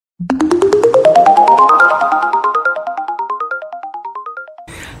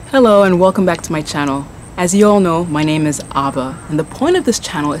Hello and welcome back to my channel. As you all know, my name is Ava, and the point of this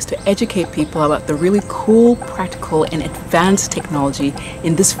channel is to educate people about the really cool, practical, and advanced technology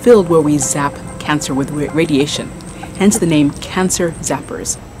in this field where we zap cancer with radiation, hence the name Cancer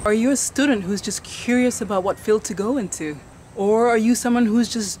Zappers. Are you a student who's just curious about what field to go into? Or are you someone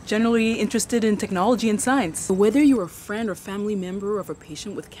who's just generally interested in technology and science? Whether you're a friend or family member of a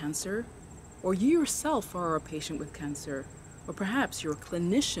patient with cancer, or you yourself are a patient with cancer, or perhaps you're a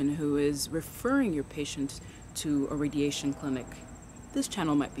clinician who is referring your patient to a radiation clinic, this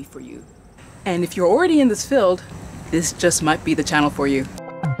channel might be for you. And if you're already in this field, this just might be the channel for you.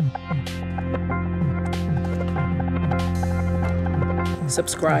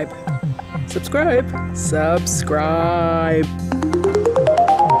 Subscribe. Subscribe. Subscribe.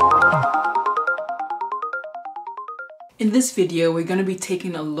 In this video, we're going to be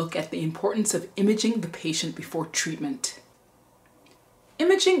taking a look at the importance of imaging the patient before treatment.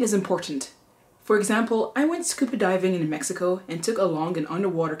 Imaging is important. For example, I went scuba diving in Mexico and took along an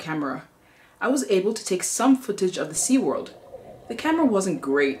underwater camera. I was able to take some footage of the SeaWorld. The camera wasn't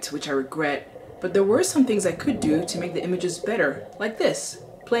great, which I regret, but there were some things I could do to make the images better, like this,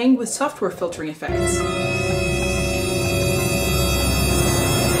 playing with software filtering effects.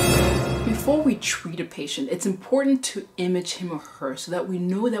 Before we treat a patient, it's important to image him or her so that we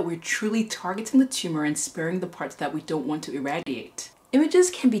know that we're truly targeting the tumor and sparing the parts that we don't want to irradiate. Images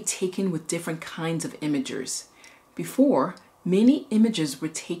can be taken with different kinds of imagers. Before, many images were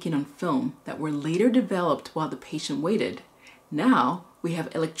taken on film that were later developed while the patient waited. Now, we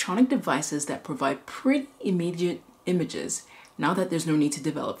have electronic devices that provide pretty immediate images now that there's no need to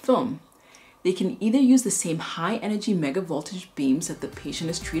develop film. They can either use the same high energy megavoltage beams that the patient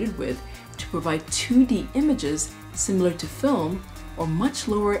is treated with to provide 2D images similar to film, or much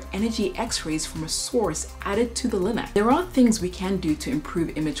lower energy X-rays from a source added to the linac. There are things we can do to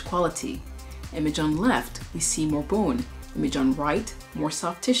improve image quality. Image on left, we see more bone. Image on right, more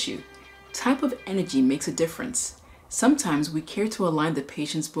soft tissue. Type of energy makes a difference. Sometimes we care to align the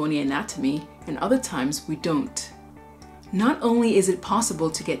patient's bony anatomy, and other times we don't. Not only is it possible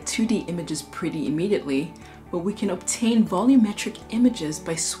to get 2D images pretty immediately, but we can obtain volumetric images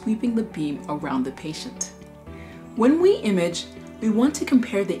by sweeping the beam around the patient. When we image, we want to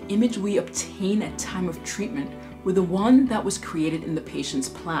compare the image we obtain at time of treatment with the one that was created in the patient's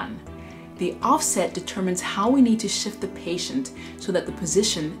plan. The offset determines how we need to shift the patient so that the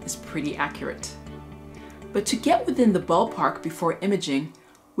position is pretty accurate. But to get within the ballpark before imaging,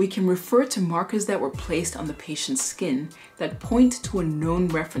 we can refer to markers that were placed on the patient's skin that point to a known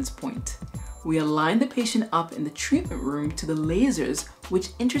reference point. We align the patient up in the treatment room to the lasers which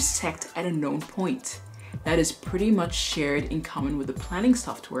intersect at a known point. That is pretty much shared in common with the planning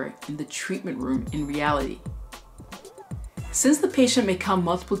software in the treatment room in reality. Since the patient may come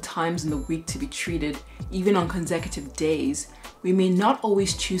multiple times in the week to be treated, even on consecutive days, we may not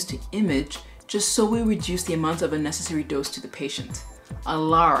always choose to image just so we reduce the amount of unnecessary dose to the patient. A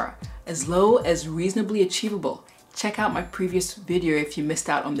LAR, as low as reasonably achievable. Check out my previous video if you missed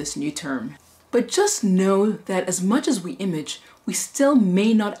out on this new term. But just know that as much as we image, we still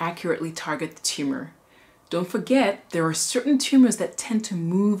may not accurately target the tumor. Don't forget, there are certain tumors that tend to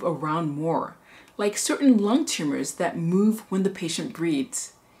move around more, like certain lung tumors that move when the patient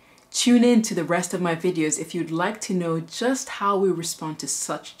breathes. Tune in to the rest of my videos if you'd like to know just how we respond to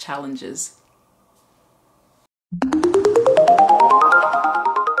such challenges.